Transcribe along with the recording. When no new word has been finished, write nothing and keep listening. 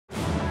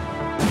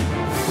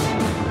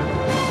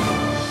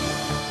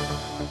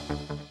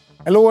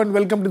Hello and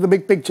welcome to The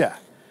Big Picture.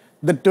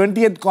 The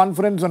 20th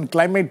Conference on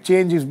Climate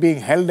Change is being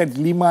held at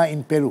Lima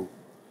in Peru,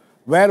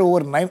 where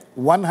over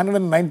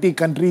 190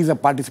 countries are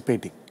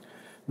participating.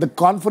 The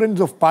Conference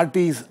of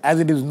Parties, as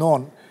it is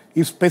known,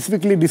 is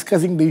specifically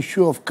discussing the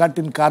issue of cut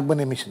in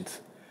carbon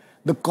emissions.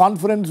 The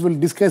conference will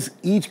discuss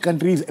each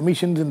country's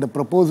emissions and the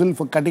proposal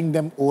for cutting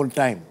them over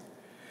time.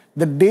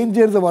 The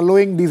dangers of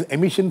allowing these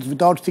emissions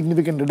without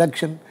significant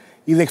reduction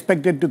is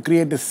expected to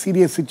create a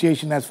serious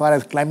situation as far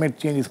as climate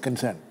change is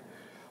concerned.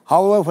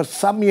 However, for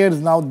some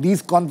years now,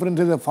 these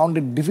conferences have found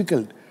it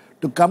difficult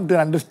to come to an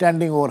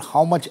understanding over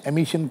how much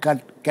emission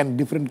cut can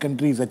different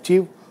countries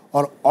achieve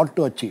or ought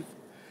to achieve.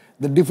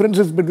 The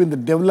differences between the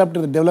developed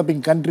and the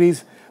developing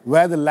countries,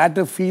 where the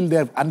latter feel they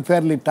are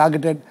unfairly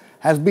targeted,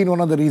 has been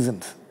one of the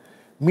reasons.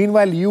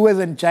 Meanwhile, US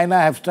and China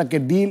have struck a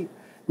deal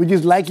which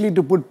is likely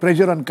to put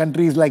pressure on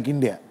countries like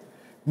India.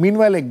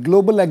 Meanwhile, a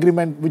global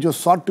agreement which was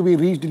sought to be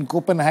reached in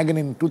Copenhagen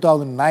in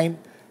 2009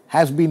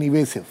 has been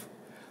evasive.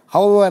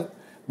 However,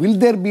 will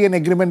there be an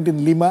agreement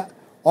in Lima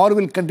or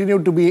will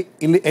continue to be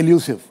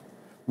elusive?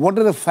 What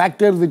are the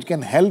factors which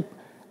can help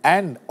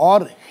and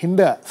or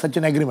hinder such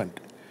an agreement?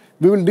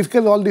 We will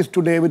discuss all this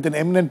today with an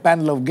eminent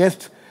panel of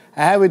guests.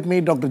 I have with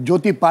me Dr.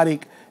 Jyoti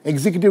Parikh,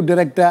 Executive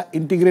Director,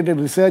 Integrated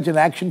Research and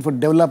Action for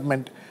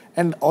Development,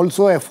 and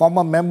also a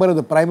former member of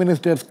the Prime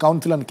Minister's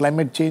Council on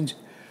Climate Change.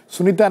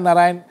 Sunita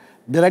Narain,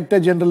 Director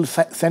General,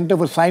 Center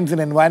for Science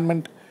and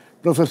Environment.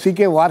 Professor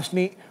C.K.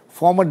 Varshney,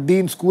 former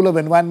Dean, School of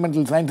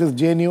Environmental Sciences,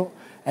 JNU.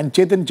 And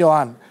Chetan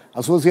Chauhan,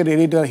 Associate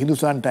Editor,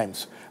 Hindustan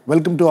Times.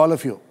 Welcome to all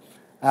of you.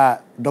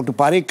 Dr.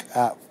 Parikh,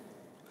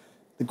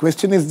 the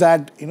question is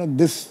that,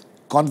 this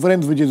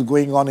conference which is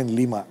going on in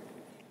Lima,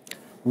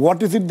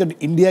 what is it that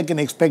India can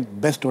expect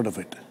best out of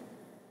it?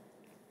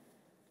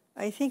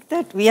 I think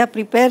that we are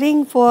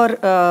preparing for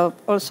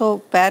also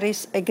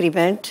Paris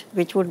Agreement,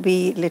 which would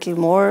be a little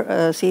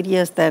more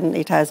serious than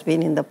it has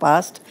been in the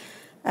past.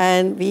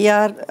 And we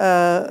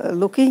are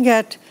looking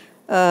at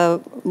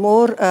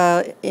more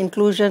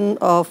inclusion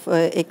of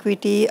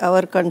equity,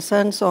 our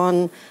concerns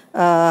on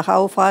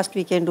how fast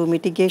we can do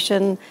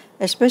mitigation.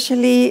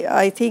 Especially,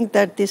 I think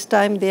that this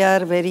time they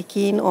are very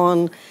keen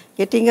on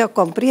getting a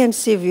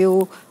comprehensive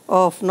view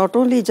of not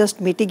only just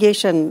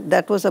mitigation.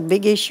 That was a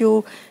big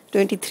issue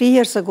 23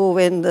 years ago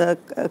when the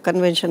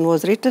convention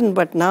was written,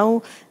 but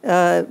now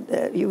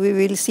we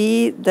will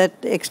see that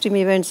extreme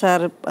events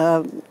are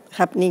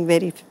happening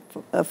very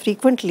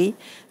frequently.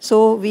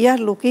 So we are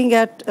looking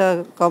at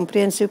a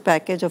comprehensive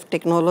package of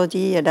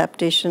technology,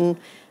 adaptation,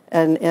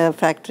 and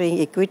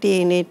factoring equity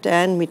in it,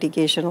 and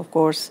mitigation, of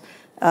course.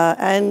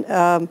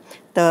 The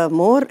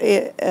more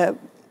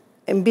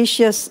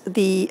ambitious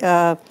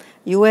the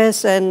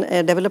US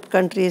and developed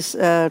countries'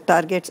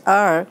 targets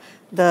are,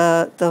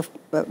 the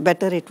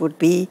better it would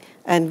be.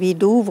 And we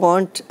do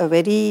want a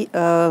very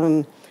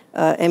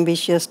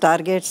ambitious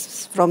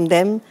targets from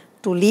them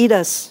to lead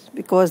us,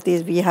 because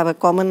we have a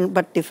common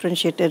but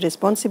differentiated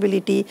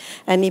responsibility.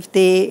 And if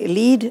they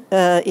lead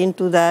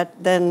into that,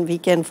 then we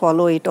can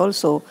follow it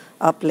also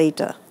up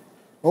later.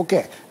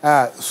 Okay.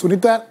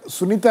 Sunita,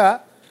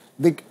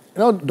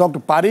 Dr.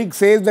 Parikh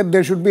says that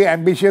there should be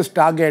ambitious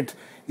targets.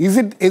 Is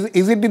it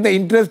in the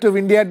interest of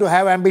India to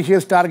have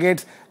ambitious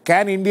targets?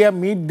 Can India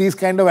meet these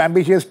kind of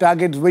ambitious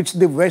targets which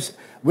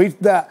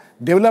the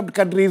developed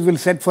countries will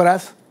set for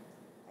us?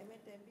 I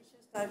meant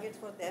ambitious targets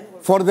for them.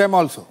 For them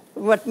also.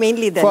 But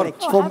mainly them,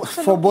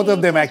 for both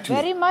of them, actually.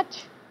 Very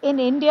much in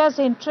India's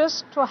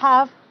interest to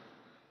have.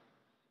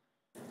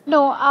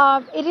 No,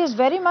 it is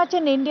very much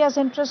in India's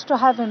interest to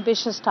have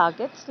ambitious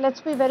targets.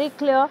 Let's be very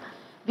clear.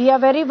 We are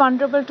very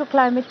vulnerable to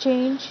climate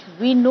change.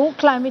 We know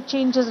climate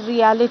change is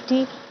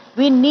reality.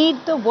 We need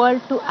the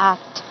world to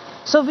act.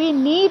 So we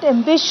need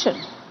ambition.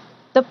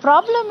 The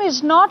problem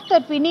is not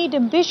that we need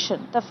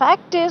ambition. The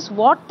fact is,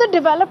 what the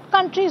developed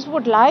countries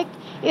would like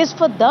is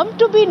for them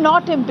to be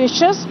not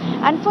ambitious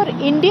and for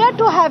India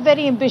to have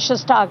very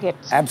ambitious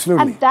targets.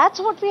 Absolutely. And that's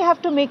what we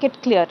have to make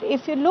it clear.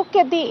 If you look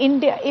at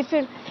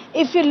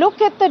if you look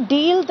at the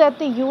deal that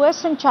the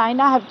US and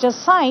China have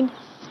just signed,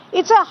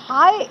 it's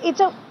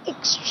a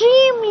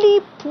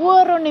extremely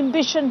poor on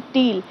ambition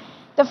deal.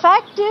 The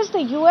fact is,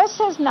 the US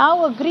has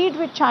now agreed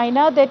with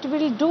China that it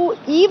will do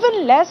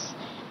even less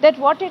than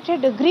what it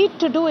had agreed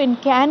to do in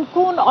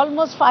Cancun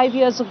almost 5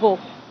 years ago.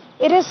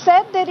 It is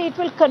said that it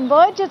will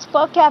converge its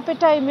per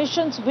capita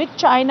emissions with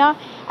China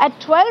at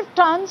 12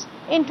 tons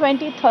in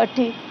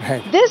 2030.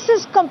 Right. This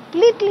is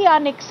completely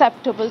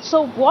unacceptable.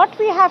 So what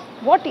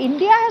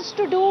India has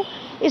to do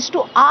is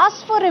to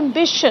ask for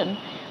ambition,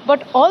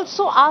 but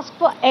also ask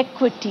for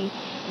equity.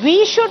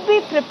 We should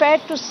be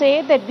prepared to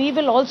say that we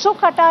will also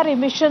cut our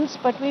emissions,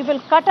 but we will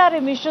cut our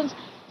emissions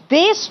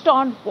based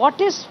on what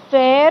is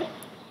fair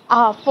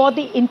for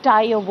the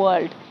entire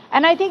world.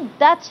 And I think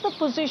that's the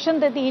position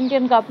that the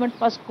Indian government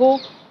must go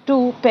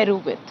to Peru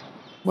with.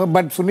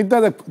 But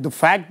Sunita, the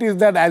fact is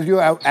that as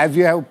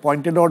you have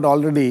pointed out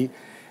already,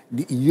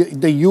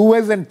 the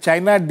US and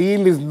China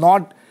deal is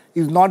not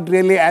is not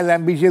really as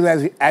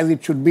ambitious as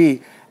it should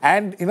be.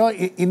 And, you know,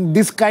 in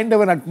this kind of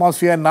an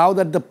atmosphere, now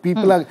that the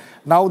people are,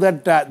 now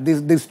that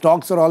these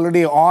talks are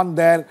already on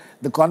there,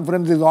 the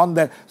conference is on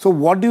there. So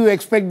what do you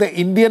expect the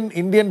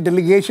Indian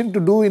delegation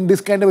to do in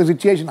this kind of a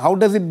situation? How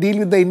does it deal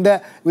with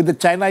the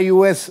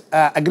China-US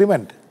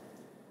agreement?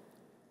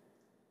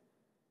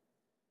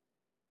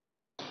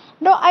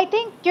 No, I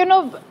think, you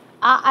know,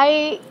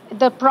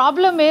 the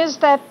problem is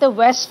that the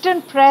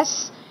Western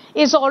press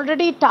is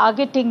already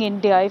targeting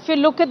India. If you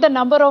look at the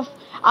number of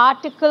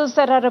articles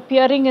that are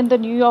appearing in the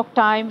New York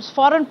Times,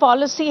 Foreign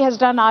Policy has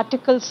done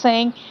articles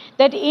saying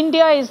that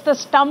India is the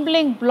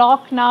stumbling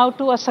block now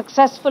to a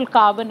successful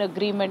carbon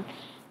agreement.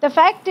 The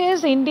fact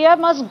is, India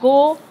must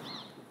go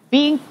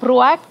being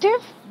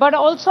proactive, but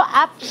also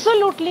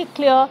absolutely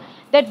clear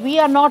that we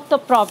are not the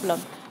problem.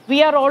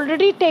 We are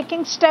already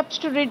taking steps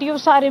to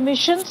reduce our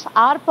emissions.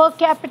 Our per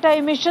capita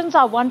emissions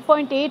are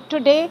 1.8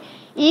 today.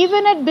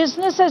 Even at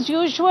business as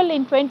usual,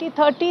 in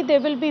 2030, there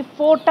will be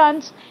 4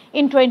 tons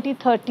in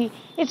 2030.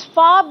 It's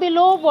far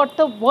below what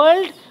the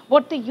world,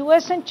 what the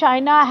US and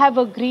China have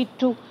agreed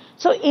to.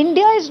 So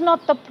India is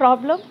not the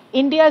problem.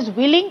 India is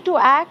willing to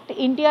act.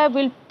 India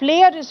will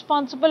play a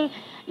responsible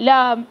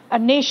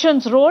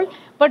nation's role.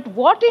 But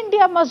what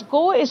India must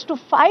go is to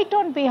fight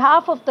on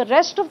behalf of the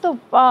rest of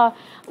the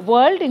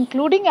world,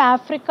 including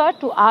Africa,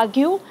 to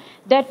argue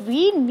that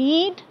we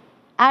need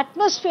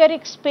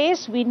atmospheric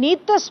space, we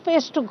need the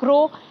space to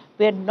grow.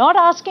 We're not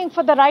asking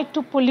for the right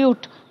to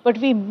pollute, but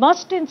we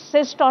must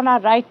insist on our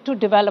right to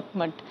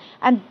development.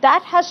 And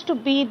that has to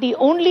be the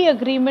only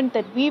agreement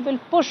that we will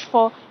push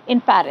for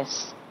in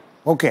Paris.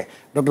 Okay.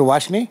 Dr.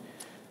 Varshney,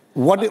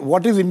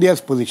 what is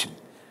India's position?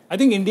 I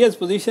think India's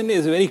position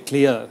is very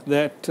clear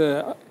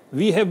that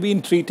we have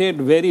been treated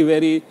very,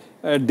 very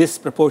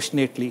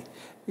disproportionately.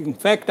 In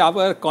fact,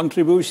 our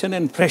contribution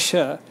and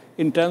pressure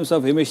in terms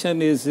of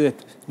emission is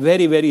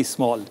very, very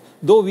small,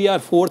 though we are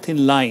 4th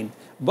in line.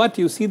 But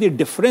you see the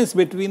difference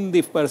between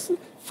the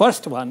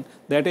first one,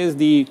 that is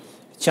the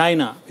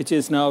China, which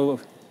is now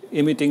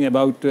emitting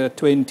about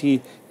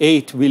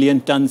 28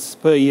 billion tons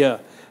per year,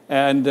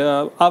 and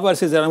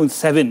ours is around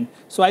 7.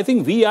 So I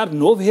think we are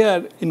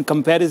nowhere in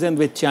comparison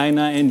with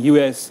China and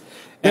US.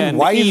 Then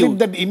why is it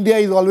that India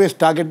is always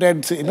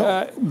targeted, you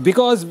know?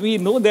 Because we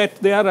know that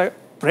there are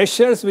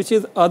pressures which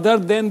is other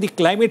than the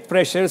climate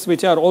pressures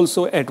which are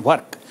also at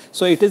work.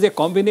 So it is a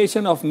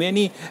combination of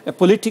many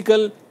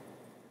political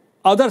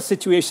other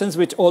situations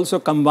which also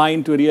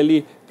combine to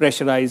really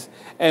pressurize.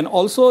 And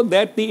also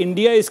that the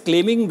India is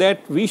claiming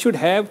that we should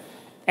have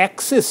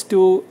access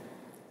to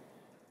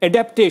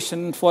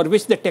adaptation for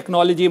which the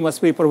technology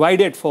must be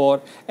provided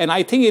for. And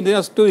I think it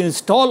is to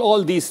install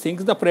all these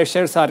things, the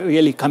pressures are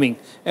really coming.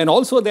 And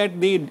also that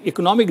the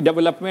economic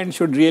development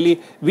should really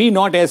be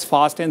not as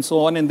fast and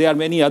so on. And there are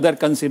many other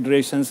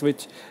considerations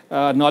which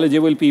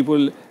knowledgeable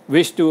people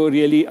wish to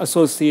really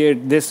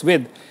associate this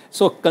with.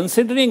 So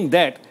considering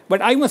that,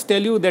 but I must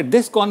tell you that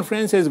this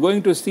conference is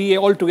going to see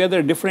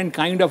altogether different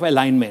kind of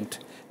alignment.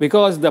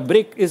 Because the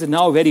BRIC is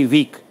now very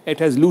weak. It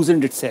has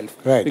loosened itself.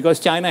 Right. Because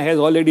China has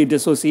already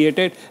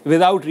dissociated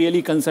without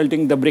really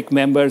consulting the BRIC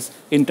members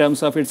in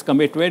terms of its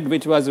commitment,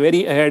 which was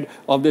very ahead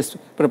of this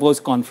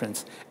proposed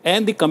conference.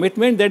 And the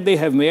commitment that they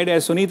have made,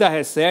 as Sunita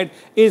has said,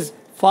 is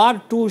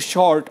far too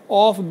short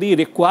of the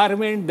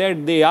requirement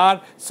that they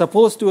are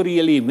supposed to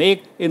really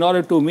make in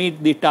order to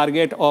meet the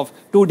target of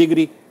 2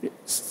 degrees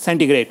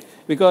centigrade.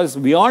 Because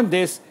beyond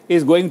this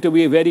is going to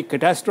be very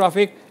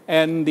catastrophic,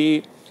 and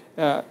the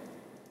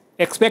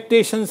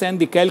expectations and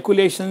the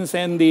calculations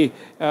and the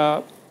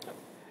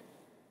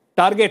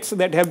targets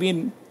that have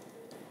been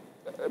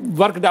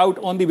worked out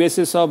on the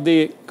basis of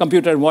the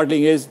computer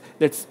modeling is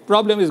that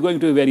problem is going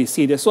to be very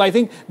serious. So I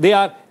think they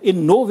are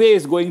in no way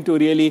is going to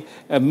really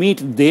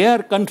meet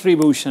their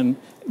contribution,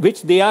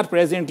 which they are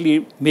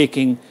presently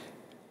making.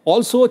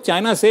 Also,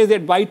 China says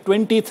that by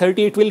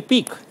 2030 it will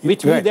peak,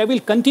 which means they will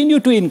continue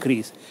to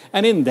increase.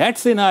 And in that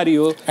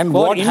scenario, and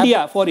for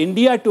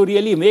India to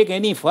really make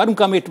any firm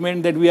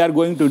commitment that we are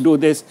going to do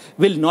this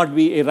will not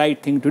be a right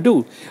thing to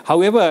do.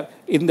 However,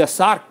 in the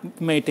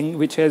SAARC meeting,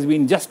 which has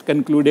been just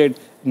concluded,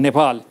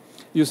 Nepal,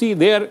 you see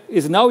there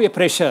is now a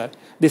pressure.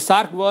 The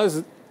SAARC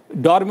was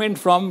dormant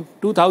from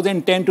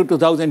 2010 to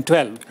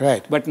 2012.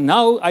 Right. But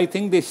now I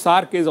think the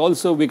SAARC is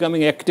also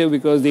becoming active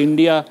because the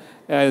India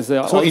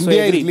so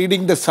India is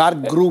leading the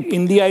SAARC group.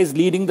 India is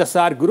leading the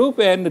SAARC group,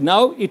 and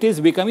now it is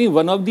becoming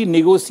one of the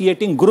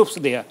negotiating groups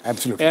there.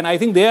 Absolutely. And I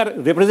think their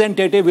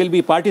representative will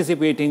be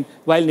participating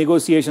while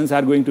negotiations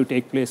are going to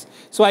take place.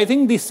 So I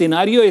think the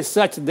scenario is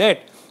such that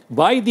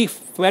by the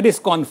Paris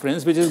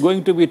conference, which is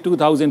going to be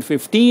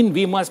 2015,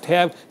 we must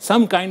have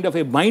some kind of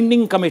a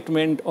binding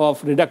commitment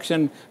of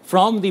reduction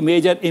from the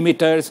major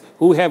emitters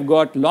who have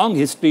got long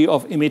history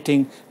of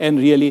emitting and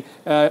really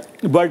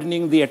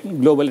burdening the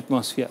global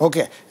atmosphere.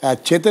 Okay.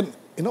 Chetan,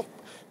 you know,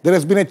 there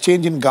has been a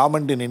change in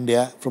government in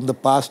India from the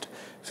past,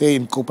 say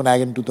in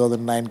Copenhagen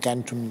 2009,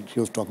 Cancun she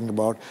was talking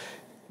about.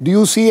 Do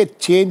you see a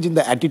change in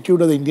the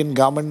attitude of the Indian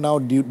government now?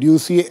 Do you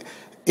see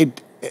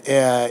it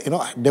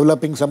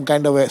developing some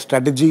kind of a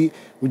strategy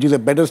which is a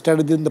better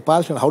strategy than the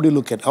past? And how do you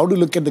look at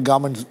the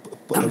government's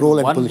role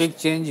and position? One big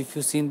change, if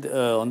you've seen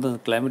on the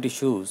climate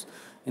issues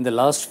in the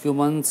last few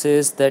months,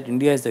 is that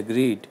India has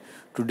agreed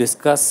to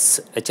discuss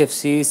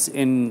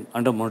HFCs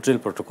under Montreal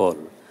Protocol.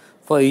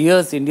 For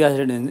years, India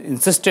had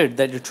insisted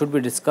that it should be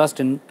discussed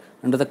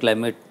under the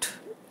Climate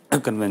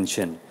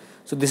Convention.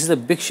 So this is a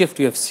big shift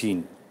you have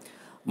seen.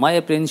 My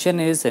apprehension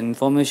is an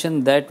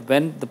information that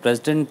when the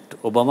President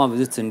Obama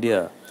visits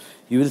India,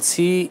 you will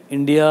see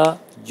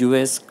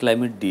India-US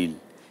climate deal.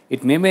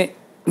 It may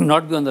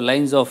not be on the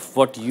lines of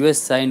what US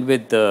signed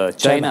with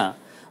China,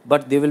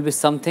 but there will be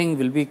something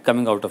will be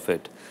coming out of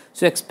it.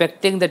 So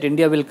expecting that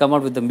India will come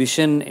out with a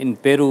mission in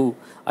Peru,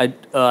 I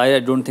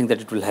don't think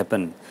that it will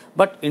happen.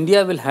 But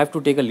India will have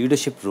to take a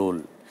leadership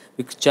role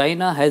because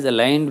China has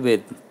aligned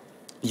with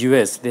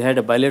US. They had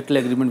a bilateral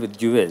agreement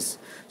with US.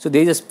 So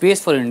there is a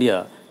space for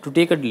India to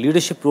take a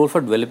leadership role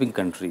for developing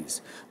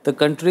countries. The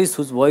countries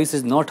whose voice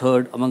is not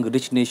heard among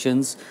rich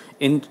nations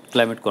in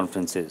climate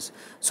conferences.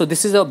 So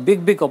this is a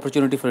big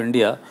opportunity for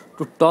India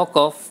to talk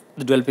of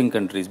the developing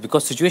countries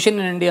because situation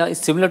in India is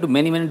similar to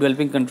many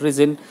developing countries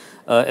in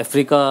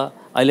Africa,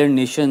 island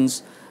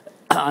nations.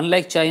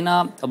 Unlike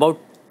China, about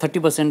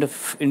 30%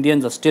 of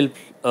Indians are still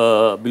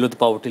below the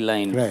poverty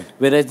line,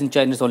 whereas in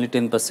China it's only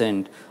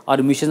 10%. Our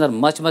emissions are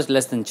much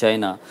less than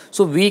China.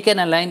 So we can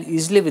align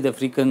easily with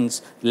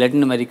Africans,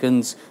 Latin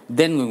Americans,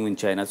 then going in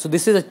China. So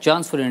this is a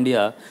chance for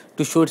India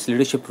to show its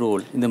leadership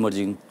role in the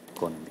emerging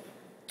economy.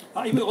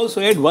 I will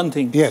also add one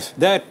thing. Yes.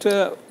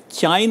 That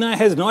China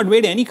has not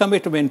made any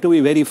commitment, to be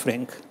very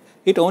frank.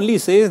 It only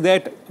says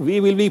that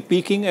we will be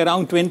peaking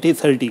around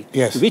 2030,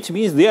 which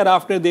means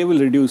thereafter they will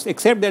reduce,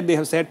 except that they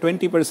have said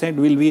 20%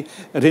 will be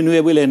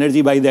renewable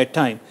energy by that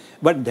time.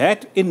 But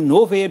that in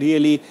no way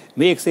really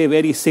makes a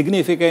very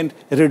significant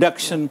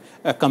reduction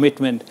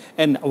commitment.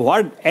 And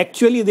what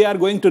actually they are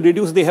going to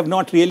reduce, they have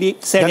not really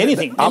said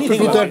anything. After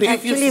 2030,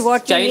 actually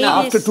what China,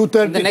 after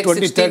 2030, in the next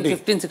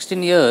 15,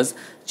 16 years,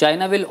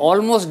 China will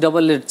almost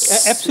double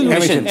its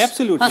emissions.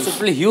 Absolutely. So it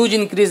will be a huge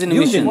increase in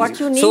emissions. What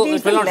you need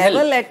is the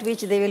level at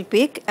which they will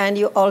peak and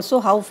you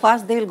also how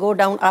fast they will go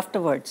down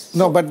afterwards.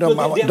 No, but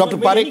Dr.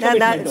 Parikh,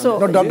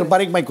 Dr.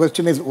 Parikh, my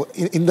question is,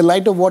 in the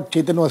light of what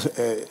Chetan was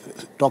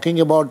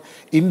talking about,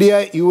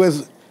 India,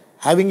 US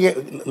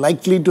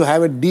likely to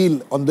have a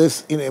deal on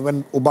this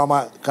when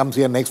Obama comes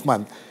here next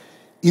month.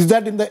 Is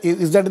that in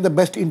the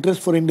best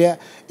interest for India?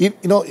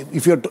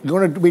 If you're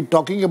going to be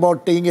talking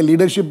about taking a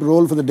leadership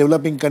role for the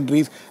developing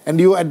countries, and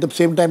you at the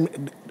same time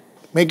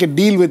make a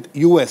deal with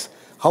US,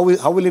 how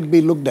will it be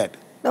looked at?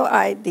 No,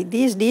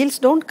 these deals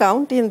don't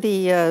count in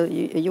the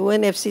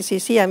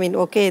UNFCCC. I mean,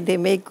 okay, they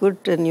make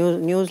good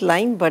news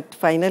line, but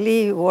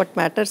finally what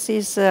matters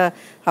is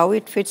how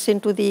it fits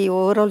into the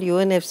overall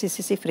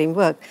UNFCCC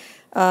framework.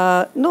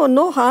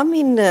 No harm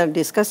in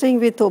discussing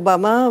with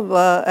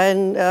Obama,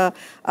 and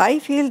I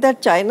feel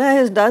that China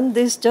has done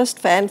this just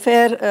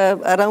fanfare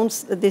around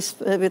this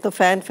with a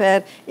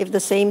fanfare. If the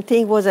same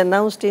thing was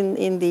announced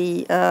in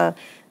the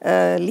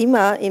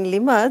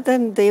Lima,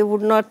 then they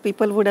would not.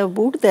 People would have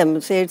booed them.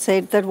 Said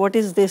that what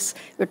is this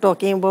you're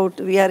talking about?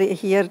 We are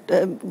here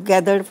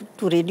gathered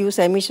to reduce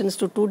emissions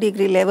to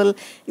 2-degree level.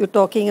 You're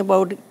talking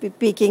about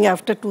peaking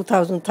after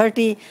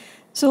 2030.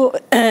 So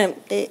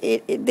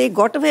they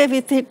got away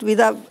with it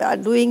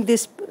without doing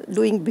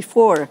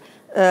before,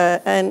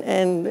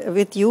 and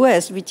with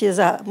US, which is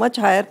a much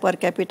higher per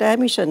capita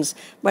emissions.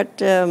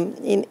 But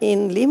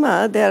in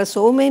Lima, there are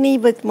so many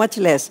with much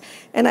less.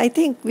 And I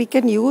think we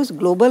can use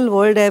global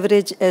world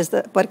average as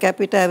the per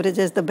capita average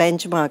as the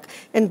benchmark.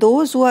 And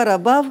those who are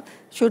above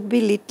should be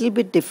little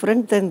bit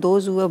different than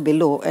those who are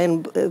below.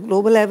 And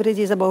global average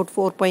is about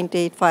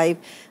 4.85.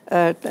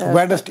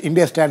 Where does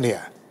India stand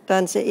here?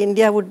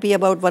 India would be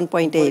about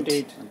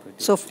 1.8.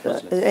 So,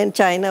 and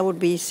China would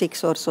be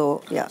 6 or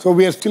so. Yeah. So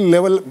we are still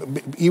level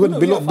even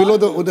below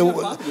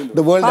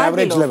the world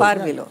average level. Far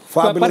below.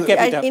 Per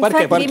capita. In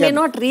fact, we may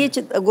not reach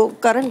the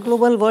current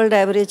global world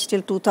average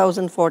till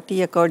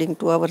 2040, according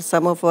to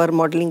some of our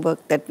modeling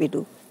work that we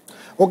do.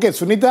 Okay,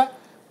 Sunita,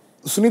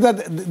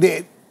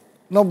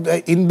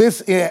 in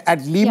this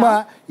at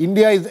Lima,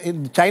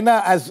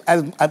 China, as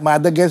my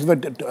other guests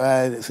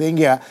were saying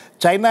here,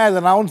 China has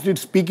announced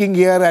its peaking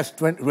year as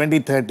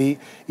 2030.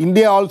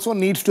 India also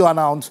needs to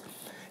announce.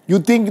 You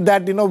think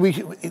that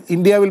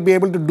India will be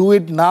able to do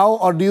it now,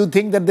 or do you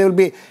think that there will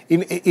be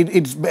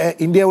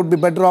India would be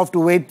better off to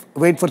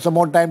wait for some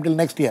more time till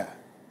next year?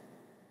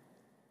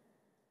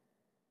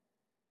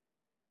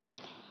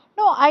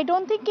 No, I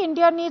don't think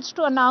India needs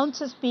to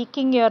announce its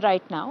peaking year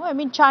right now. I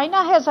mean,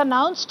 China has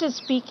announced its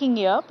peaking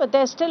year, but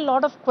there's still a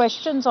lot of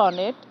questions on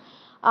it.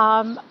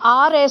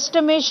 Our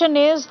estimation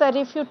is that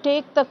if you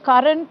take the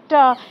current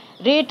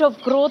rate of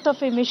growth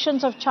of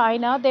emissions of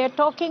China, they're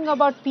talking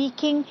about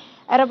peaking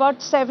at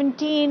about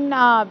 17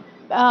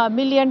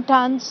 million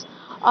tons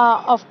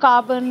of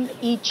carbon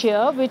each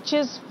year, which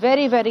is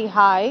very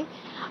high.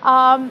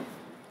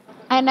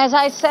 And as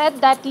I said,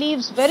 that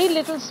leaves very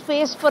little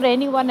space for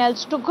anyone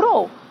else to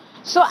grow.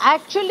 So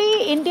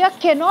actually, India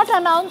cannot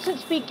announce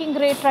its peaking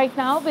rate right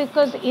now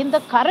because in the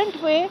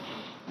current way,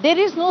 there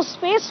is no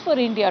space for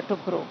India to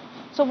grow.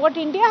 So what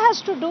India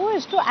has to do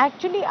is to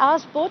actually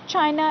ask both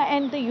China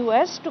and the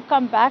US to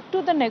come back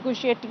to the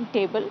negotiating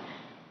table,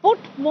 put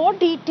more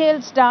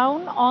details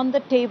down on the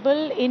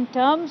table in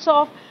terms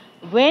of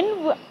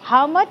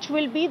how much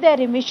will be their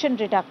emission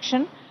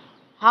reduction,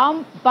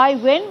 by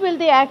when will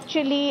they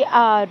actually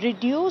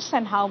reduce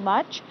and how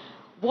much,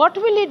 what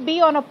will it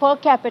be on a per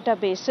capita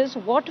basis,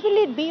 what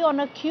will it be on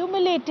a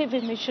cumulative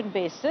emission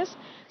basis,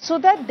 so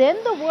that then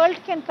the world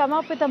can come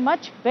up with a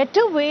much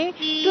better way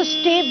to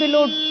stay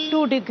below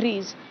 2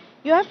 degrees.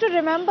 You have to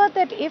remember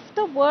that if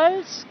the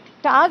world's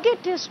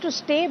target is to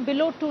stay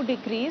below 2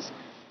 degrees,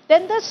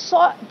 then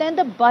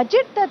the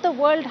budget that the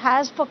world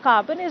has for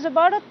carbon is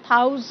about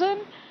 1,000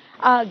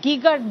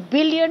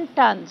 gigabillion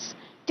tons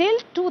till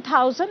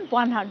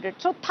 2100,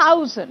 so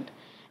 1,000.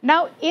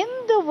 Now, in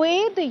the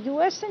way the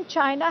US and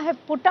China have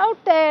put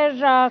out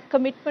their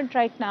commitment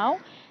right now,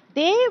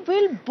 they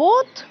will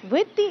both,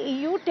 with the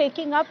EU,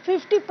 taking up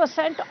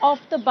 50% of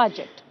the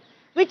budget,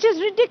 which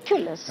is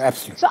ridiculous.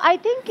 Absolutely. So I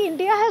think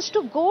India has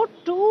to go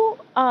to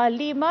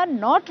Lima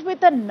not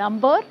with a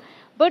number,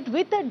 but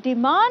with a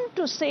demand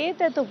to say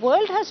that the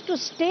world has to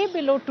stay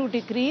below 2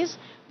 degrees.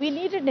 We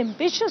need an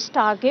ambitious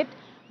target.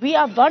 We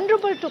are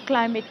vulnerable to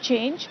climate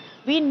change.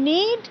 We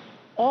need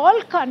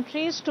all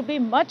countries to be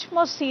much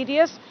more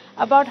serious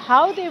about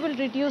how they will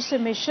reduce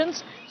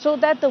emissions so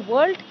that the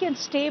world can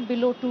stay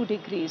below 2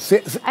 degrees.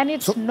 And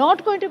it's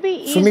not going to be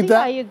easy. Sunita,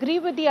 I agree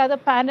with the other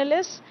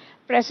panelists.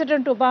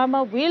 President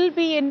Obama will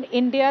be in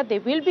India.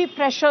 There will be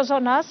pressures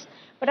on us.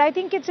 But I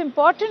think it's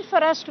important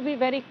for us to be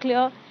very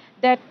clear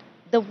that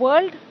the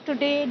world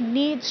today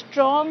needs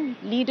strong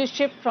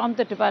leadership from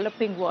the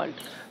developing world.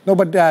 No,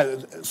 but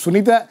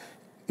Sunita,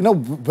 you know,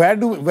 where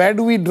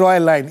do we draw a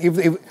line?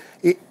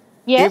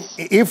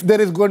 If there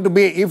is going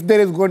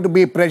to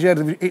be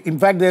pressure, in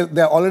fact,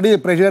 there already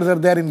pressures are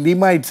there in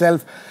Lima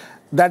itself,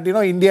 that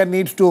India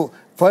needs to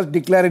first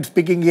declare its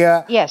peaking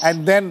year, yes,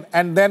 and then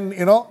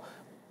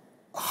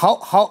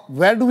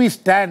where do we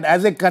stand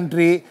as a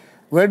country?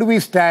 Where do we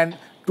stand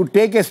to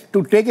take a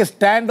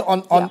stand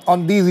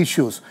on these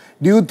issues?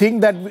 Do you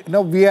think that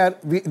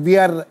we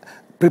are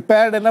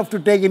prepared enough to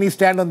take any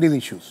stand on these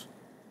issues?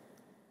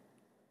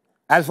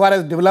 As far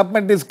as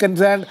development is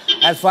concerned,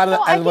 as far as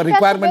our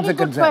requirements are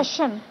concerned.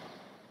 Question.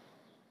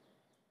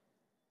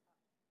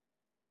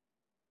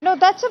 No,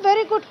 that's a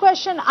very good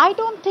question. I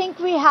don't think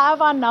we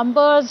have our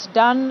numbers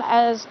done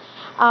as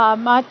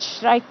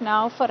much right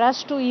now for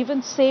us to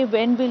even say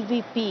when will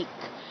we peak.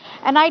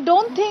 And I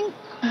don't think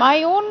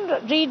my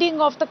own reading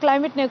of the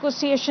climate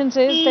negotiations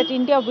is that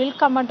India will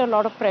come under a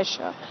lot of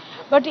pressure.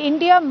 But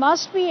India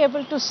must be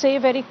able to say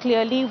very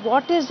clearly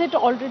what is it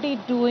already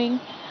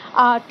doing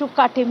to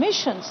cut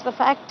emissions. The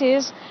fact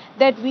is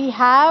that we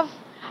have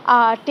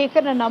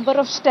taken a number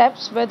of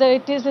steps, whether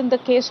it is in the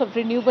case of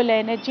renewable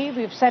energy.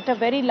 We've set a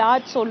very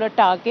large solar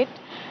target.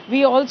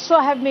 We also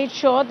have made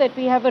sure that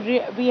we have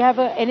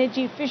an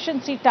energy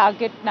efficiency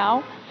target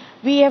now.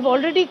 We have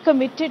already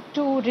committed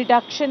to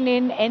reduction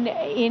in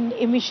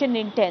emission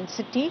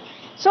intensity.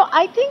 So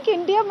I think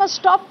India must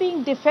stop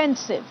being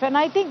defensive, and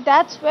I think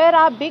that's where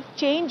our big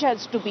change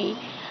has to be.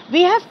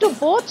 We have to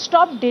both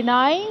stop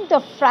denying the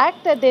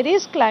fact that there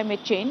is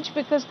climate change,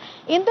 because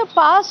in the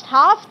past,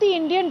 half the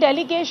Indian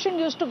delegation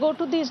used to go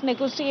to these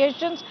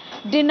negotiations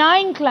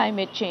denying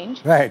climate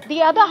change. Right.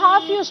 The other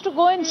half used to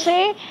go and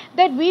say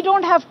that we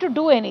don't have to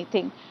do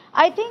anything.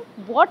 I think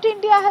what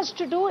India has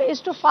to do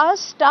is to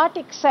first start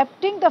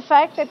accepting the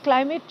fact that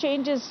climate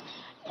change is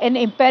an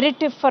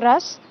imperative for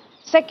us.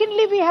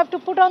 Secondly, we have to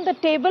put on the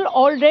table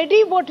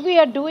already what we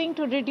are doing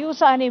to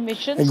reduce our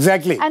emissions.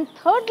 Exactly. And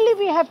thirdly,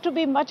 we have to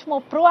be much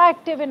more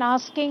proactive in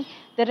asking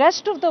the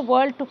rest of the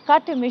world to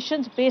cut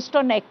emissions based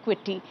on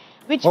equity,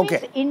 which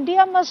means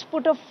India must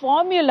put a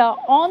formula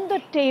on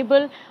the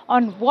table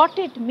on what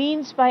it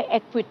means by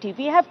equity.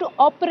 We have to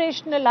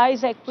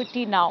operationalize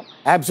equity now.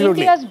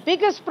 Absolutely. India's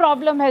biggest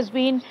problem has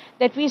been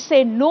that we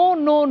say no,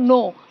 no,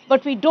 no,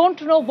 but we don't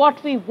know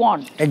what we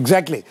want.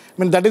 Exactly.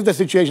 I mean, that is the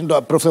situation,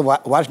 Professor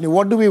Varshney.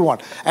 What do we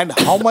want? And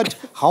how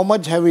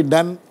much have we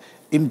done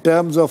in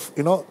terms of,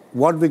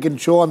 what we can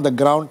show on the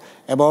ground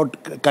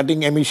about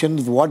cutting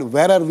emissions?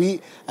 Where are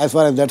we as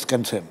far as that's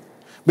concerned?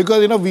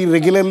 Because, we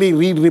regularly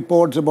read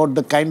reports about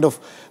the kind of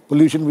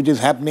pollution which is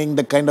happening,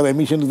 the kind of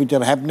emissions which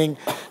are happening,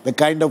 the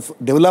kind of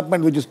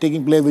development which is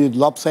taking place, which is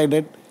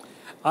lopsided.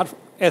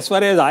 As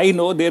far as I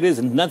know, there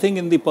is nothing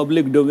in the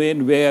public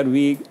domain where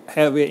we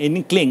have an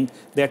inkling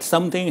that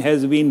something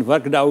has been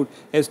worked out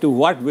as to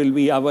what will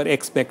be our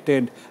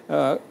expected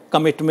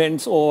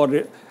commitments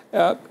or,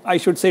 I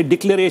should say,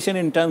 declaration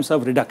in terms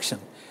of reduction.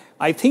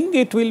 I think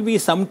it will be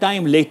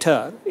sometime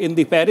later in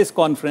the Paris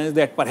conference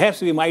that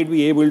perhaps we might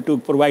be able to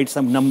provide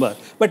some number.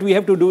 But we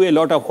have to do a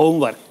lot of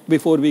homework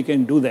before we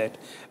can do that.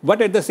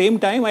 But at the same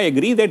time, I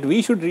agree that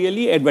we should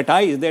really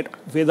advertise that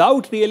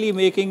without really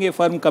making a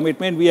firm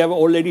commitment, we have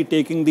already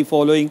taken the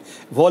following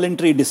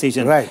voluntary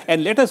decision. Right.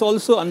 And let us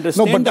also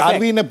understand No, but are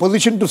we in a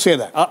position to say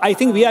that? I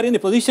think we are in a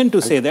position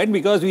to say that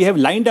because we have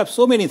lined up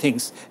so many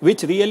things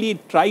which really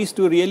tries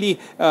to really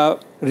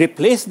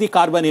replace the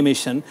carbon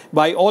emission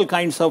by all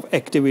kinds of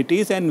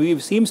activities, and we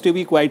seems to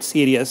be quite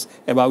serious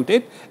about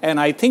it. And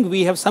I think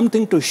we have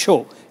something to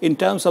show in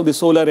terms of the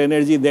solar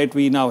energy that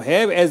we now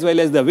have, as well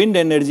as the wind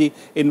energy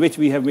in which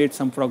we have made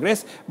some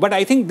progress. But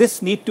I think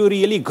this need to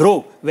really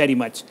grow very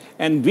much.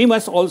 And we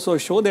must also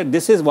show that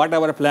this is what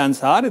our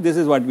plans are, this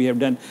is what we have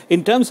done.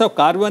 In terms of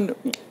carbon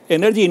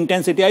energy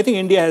intensity, I think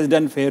India has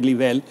done fairly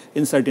well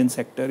in certain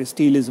sectors.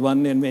 Steel is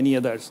one and many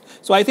others.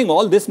 So I think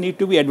all this need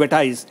to be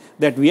advertised,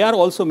 that we are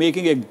also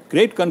making a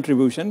great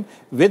contribution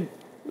with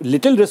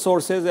little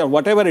resources or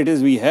whatever it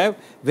is we have,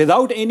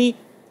 without any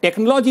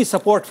technology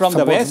support from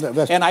the West.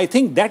 And I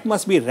think that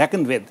must be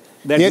reckoned with.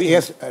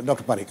 Yes,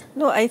 Dr. Parikh.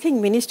 No, I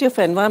think Ministry of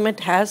Environment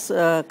has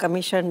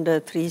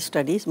commissioned 3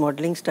 studies,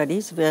 modeling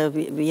studies, where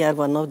we are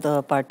one of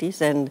the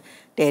parties, and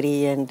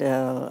TERI and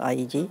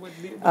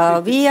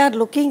IEG. We are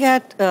looking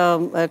at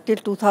till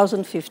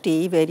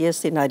 2050 various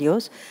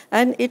scenarios,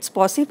 and it's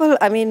possible.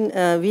 I mean,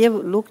 we have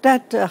looked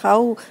at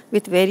how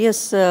with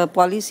various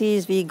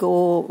policies we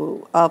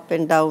go up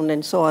and down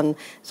and so on.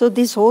 So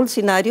this whole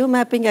scenario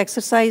mapping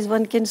exercise,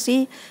 one can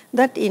see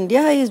that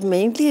India is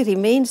mainly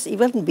remains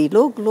even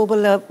below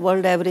global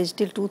world average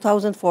till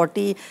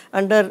 2040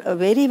 under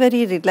very,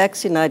 very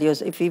relaxed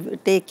scenarios. If we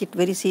take it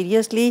very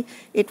seriously,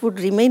 it would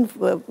remain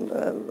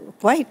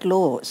quite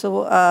low.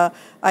 So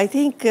I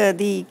think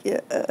the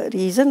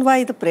reason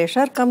why the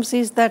pressure comes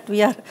is that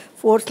we are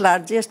 4th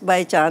largest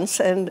by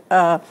chance, and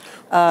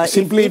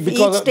simply if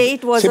because each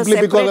state was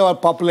because of our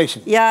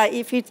population. Yeah,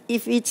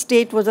 if each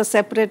state was a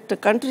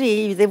separate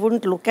country, they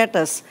wouldn't look at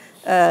us.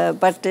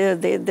 But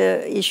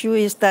the issue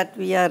is that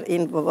we are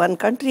in one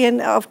country,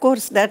 and of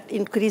course that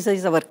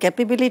increases our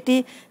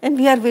capability, and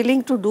we are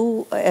willing to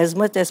do as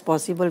much as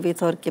possible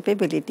with our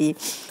capability.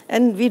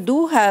 And we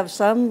do have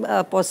some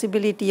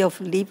possibility of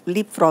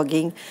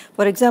leapfrogging.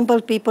 For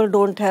example, people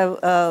don't have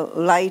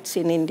lights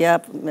in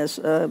India,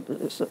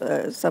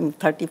 some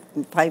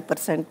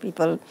 35%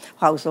 people,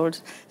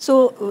 households.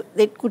 So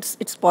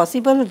it's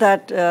possible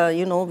that,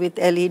 you know, with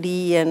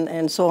LED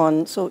and so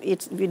on, so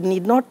we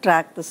need not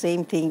track the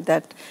same thing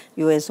that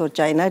US or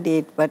China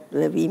did, but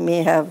we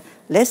may have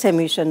less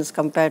emissions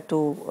compared to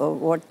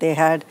what they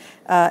had.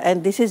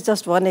 And this is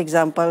just one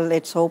example.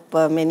 Let's hope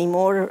many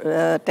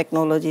more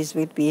technologies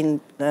will be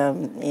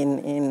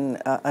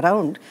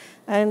around.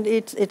 And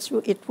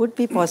it would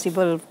be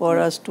possible for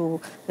us to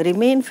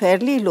remain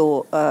fairly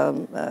low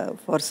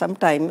for some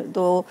time,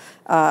 though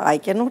I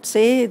cannot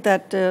say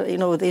that, you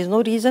know, there is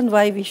no reason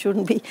why we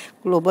shouldn't be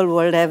global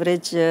world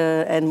average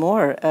and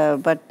more.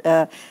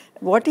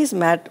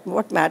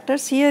 What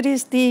matters here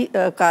is the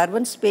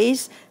carbon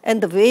space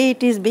and the way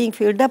it is being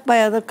filled up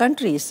by other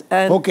countries.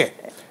 And okay.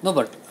 No,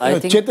 but I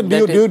think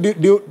Chetan,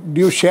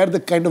 do you share the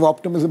kind of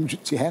optimism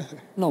she has?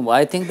 No,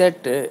 I think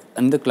that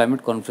in the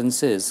climate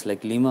conferences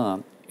like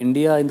Lima,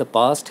 India in the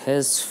past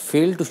has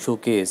failed to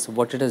showcase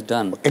what it has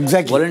done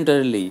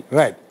voluntarily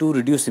to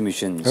reduce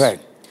emissions.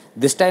 Right.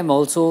 This time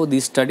also,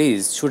 these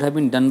studies should have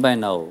been done by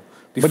now.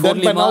 But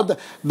then by now, the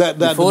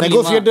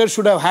negotiators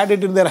should have had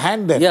it in their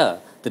hand then. Yeah.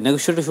 The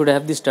negotiator should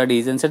have these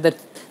studies and said that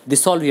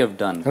this all we have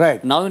done.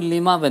 Right. Now in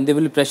Lima, when they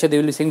will be pressure, they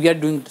will be saying we are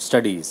doing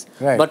studies.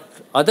 Right. But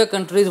other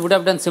countries would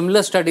have done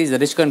similar studies, the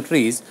rich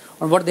countries,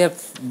 on what they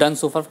have done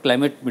so far for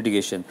climate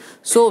mitigation.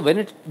 So when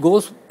it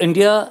goes,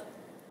 India,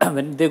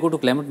 when they go to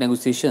climate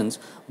negotiations,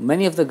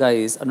 many of the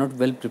guys are not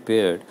well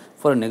prepared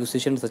for a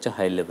negotiation at such a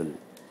high level.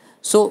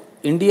 So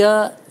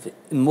India,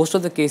 in most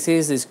of the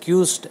cases, is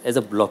accused as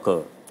a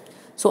blocker.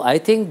 So I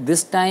think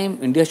this time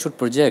India should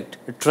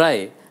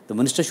the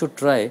minister should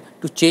try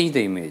to change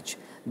the image,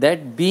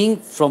 that being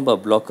from a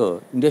blocker,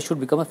 India should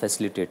become a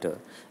facilitator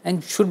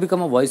and should become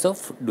a voice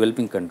of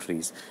developing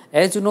countries.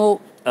 As you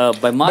know,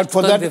 by March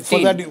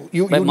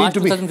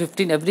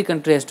 2015, every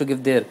country has to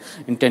give their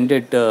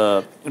intended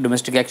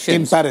domestic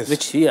actions. In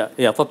Paris.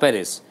 For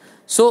Paris.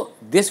 So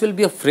this will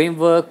be a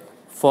framework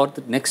for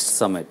the next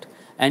summit,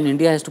 and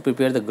India has to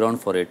prepare the ground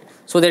for it.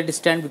 So that the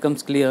stand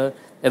becomes clear,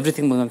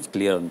 everything becomes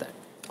clear on that.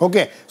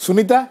 Okay,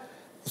 Sunita,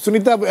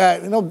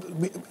 you know,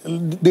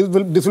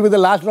 this will be the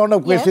last round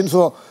of questions.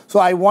 Yes. So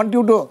I want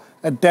you to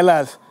tell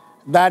us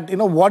that, you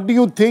know, what do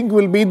you think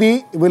will be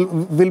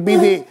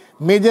the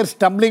major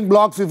stumbling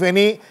blocks, if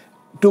any,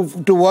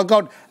 to work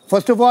out?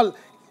 First of all,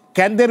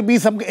 can there be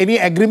any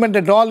agreement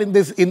at all in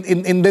this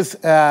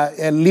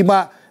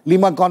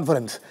Lima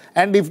conference?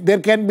 And if there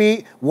can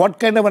be, what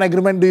kind of an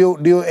agreement do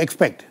you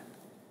expect?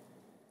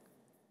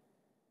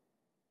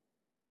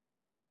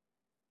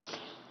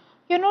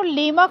 You know,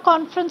 Lima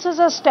conference is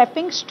a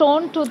stepping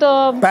stone to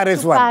the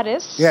Paris one.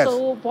 Paris. Yes.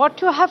 So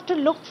what you have to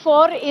look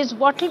for is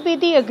what will be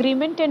the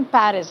agreement in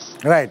Paris.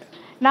 Right.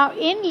 Now,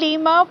 in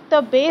Lima,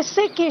 the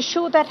basic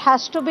issue that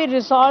has to be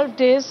resolved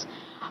is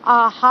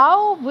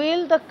how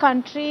will the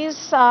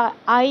countries'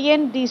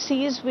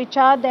 INDCs, which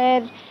are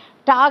their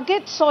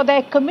targets or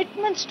their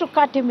commitments to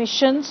cut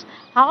emissions,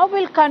 how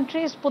will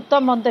countries put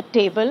them on the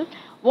table?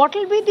 What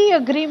will be the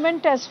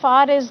agreement as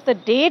far as the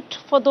date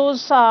for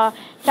those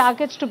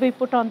targets to be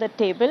put on the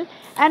table?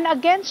 And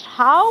against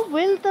how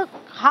will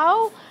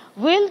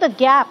the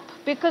gap,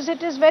 because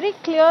it is very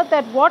clear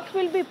that what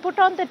will be put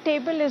on the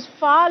table is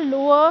far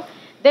lower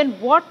than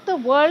what the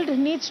world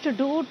needs to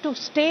do to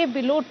stay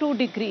below 2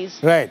 degrees.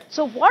 Right.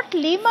 So what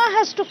Lima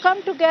has to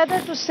come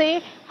together to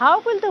say, how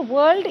will the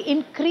world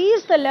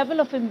increase the level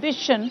of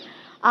ambition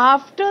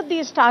after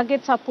these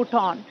targets are put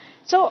on?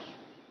 So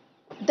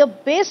the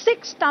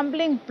basic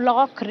stumbling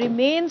block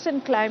remains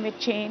in climate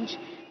change.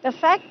 The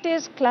fact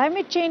is,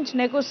 climate change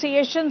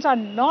negotiations are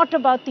not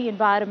about the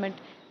environment.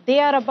 They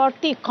are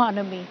about the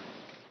economy.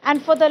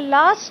 And for the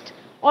last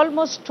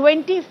almost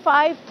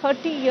 25,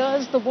 30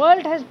 years, the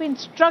world has been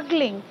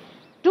struggling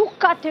to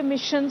cut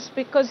emissions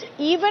because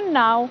even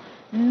now,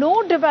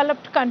 no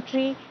developed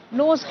country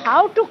knows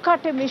how to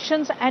cut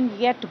emissions and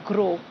yet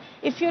grow.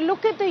 If you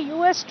look at the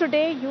US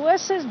today,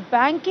 US is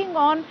banking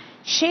on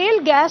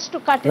shale gas to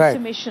cut its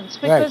emissions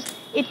because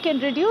it can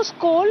reduce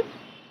coal,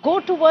 go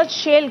towards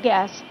shale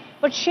gas.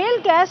 But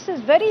shale gas is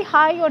very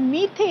high on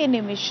methane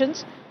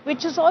emissions,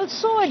 which is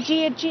also a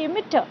GHG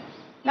emitter.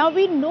 Now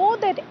we know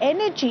that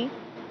energy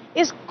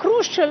is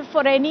crucial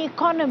for any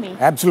economy.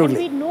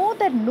 Absolutely. And we know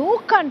that no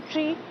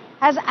country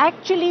has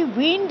actually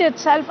weaned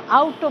itself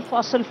out of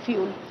fossil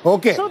fuel.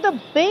 Okay. So the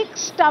big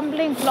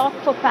stumbling block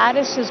for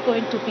Paris is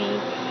going to be,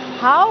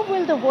 how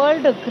will the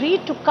world agree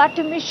to cut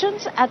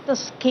emissions at the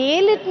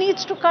scale it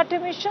needs to cut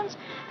emissions?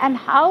 And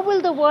how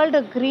will the world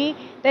agree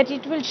that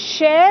it will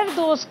share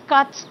those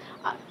cuts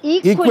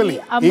equally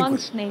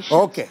amongst nations?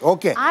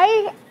 Okay.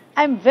 I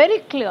am very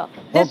clear.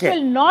 This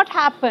will not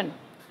happen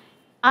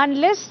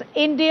unless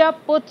India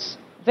puts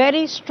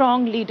very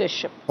strong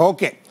leadership.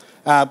 Okay.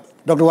 Dr.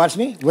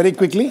 Varshney, very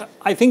quickly.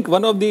 I think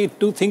one of the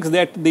two things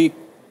that the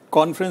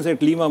conference at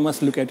Lima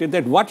must look at it,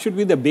 that what should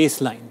be the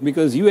baseline,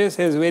 because US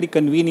has very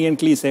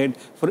conveniently said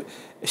for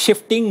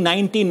shifting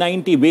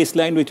 1990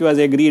 baseline, which was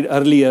agreed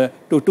earlier,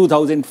 to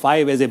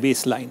 2005 as a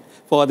baseline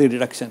for the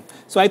reduction.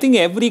 So I think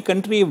every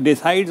country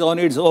decides on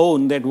its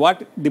own that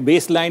what the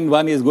baseline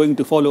one is going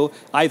to follow.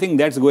 I think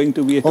that's going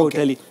to be a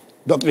totally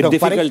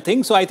difficult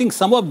thing. So I think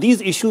some of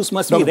these issues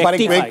must be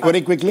rectified. Parikh,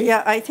 very quickly.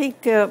 Yeah, I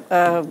think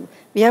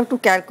we have to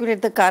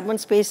calculate the carbon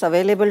space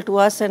available to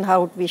us and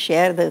how we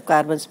share the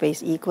carbon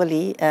space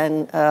equally,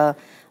 and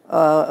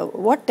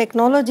what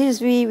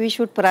technologies we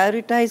should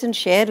prioritize and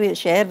share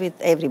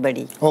with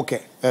everybody.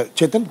 Okay.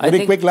 Chetan,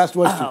 very quick last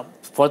word.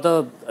 For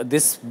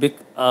this big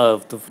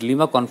the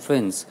Lima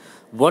conference,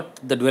 what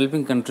the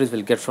developing countries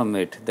will get from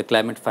it, the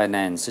climate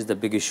finance is the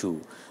big issue.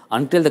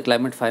 Until the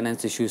climate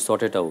finance issue is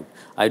sorted out,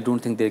 I don't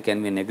think there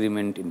can be an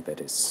agreement in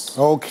Paris.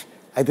 Okay.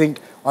 I think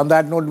on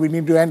that note, we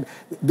need to end.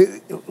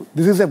 This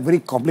is a very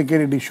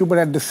complicated issue, but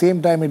at the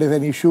same time, it is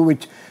an issue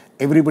which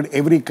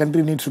every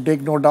country needs to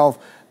take note of.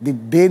 The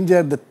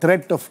danger, the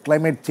threat of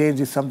climate change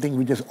is something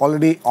which is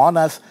already on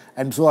us.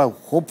 And so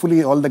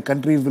hopefully all the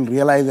countries will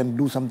realize and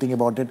do something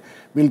about it.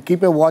 We'll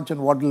keep a watch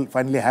on what will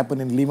finally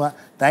happen in Lima.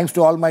 Thanks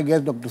to all my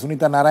guests, Dr.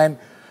 Sunita Narain,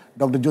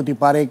 Dr. Jyoti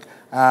Parikh,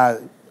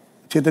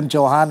 Chetan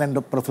Chauhan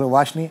and Prof.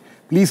 Varshney.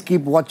 Please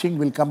keep watching.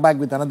 We'll come back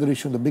with another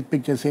issue, the big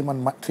picture, same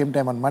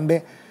time on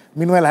Monday.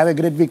 Meanwhile, have a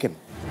great weekend.